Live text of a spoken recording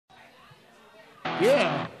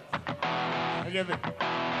Yeah. I get it.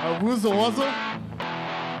 Woozle wuzzle.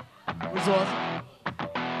 Woozle wuzzle.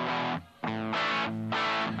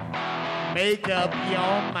 Make up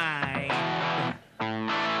your mind.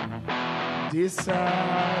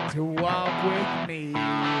 Decide to walk with me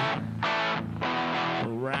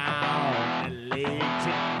around the lake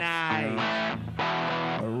tonight.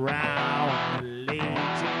 Around the lake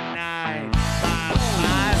tonight. By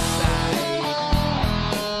my side.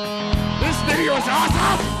 This video is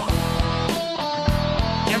awesome!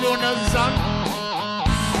 Everyone knows the song?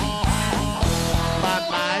 By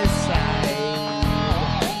my side.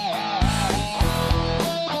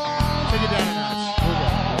 Take it down a notch.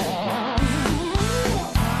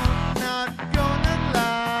 I'm not gonna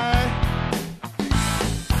lie.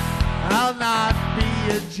 I'll not be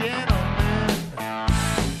a gentleman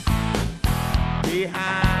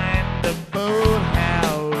behind the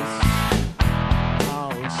boathouse.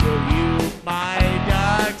 I'll show you my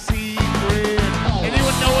dark secret.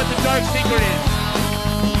 Anyone know what the dark secret is?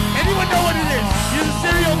 Anyone know what it is? He's a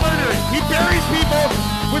serial murderer. He buries people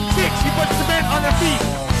with sticks. He puts cement on their feet.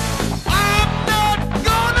 I'm not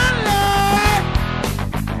gonna lie.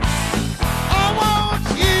 I want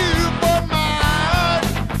you for mine.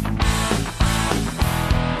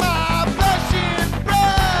 My flesh and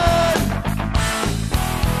blood.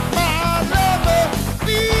 My lover,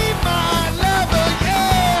 be my lover,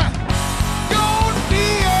 yeah. Don't be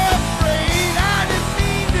afraid. I didn't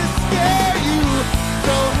mean to scare you.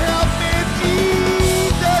 So help me,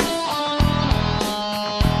 Jesus.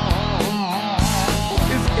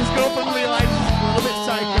 His girlfriend realizes he's a little bit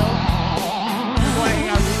psycho. He's wanna hang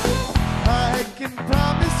out with you. I can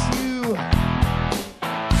promise you,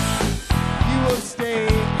 you will stay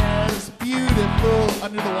as beautiful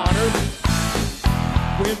under the water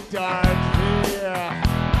with dark hair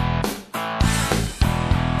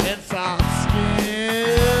and soft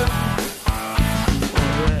skin.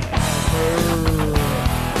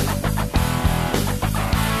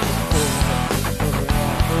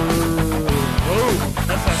 Oh,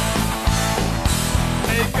 that's like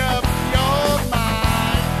make up your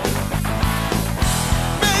mind.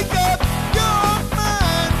 Make up your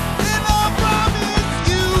mind, and I promise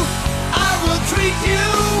you, I will treat you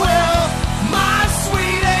well, my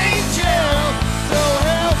sweet angel. So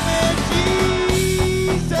help me,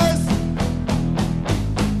 Jesus.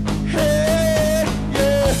 Hey,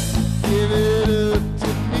 yeah, give it up to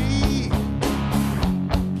me.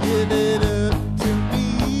 Give it up to me.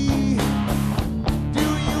 Do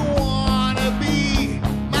you wanna be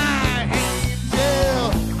my angel?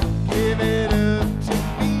 Give it up to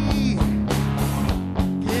me.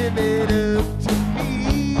 Give it up to me.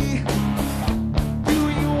 Do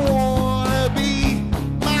you wanna be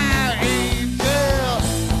my angel?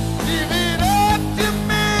 Give it up to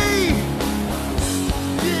me.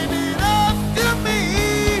 Give it up to me.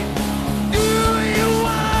 Do you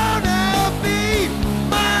wanna be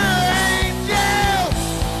my angel?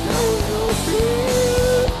 Do you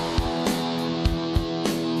feel?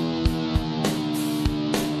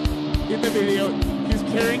 In the video, he's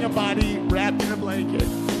carrying a body wrapped in a blanket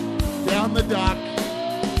down the dock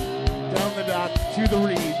to the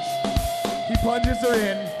reeds. He plunges her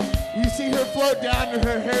in. You see her float down, and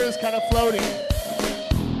her hair is kind of floating.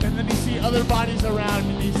 And then you see other bodies around,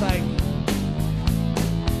 and he's like,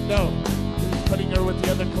 no. He's putting her with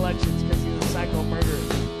the other collections because he's a psycho murderer.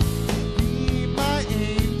 Be my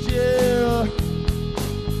angel.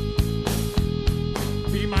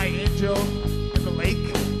 Be my angel in the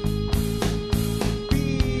lake.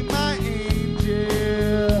 Be my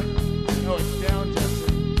angel. Oh, it's down,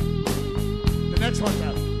 Justin. The next one's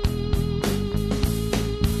up.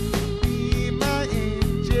 Be my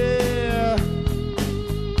angel.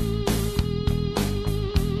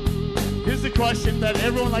 Here's the question that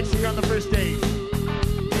everyone likes to hear on the first date.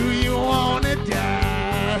 Do you want